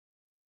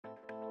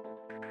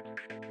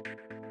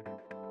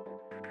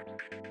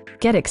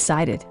Get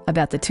excited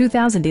about the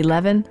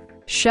 2011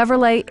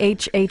 Chevrolet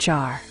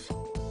HHR.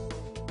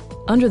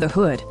 Under the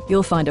hood,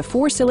 you'll find a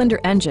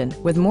 4-cylinder engine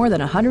with more than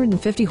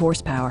 150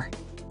 horsepower,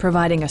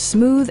 providing a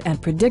smooth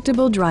and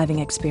predictable driving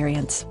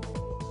experience.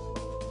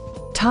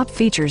 Top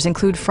features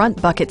include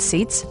front bucket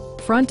seats,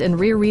 front and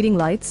rear reading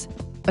lights,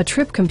 a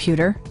trip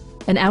computer,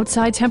 an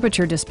outside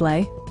temperature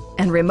display,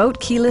 and remote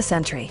keyless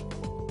entry.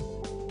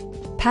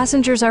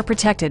 Passengers are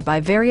protected by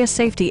various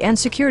safety and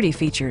security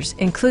features,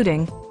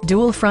 including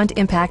dual front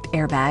impact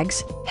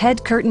airbags,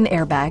 head curtain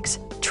airbags,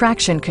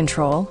 traction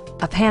control,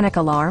 a panic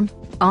alarm,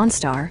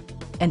 OnStar,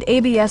 and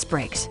ABS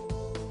brakes.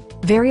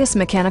 Various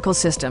mechanical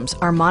systems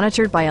are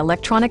monitored by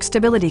electronic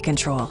stability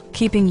control,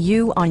 keeping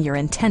you on your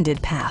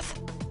intended path.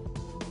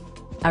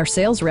 Our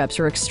sales reps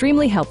are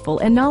extremely helpful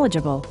and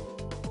knowledgeable.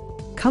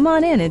 Come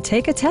on in and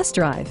take a test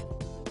drive.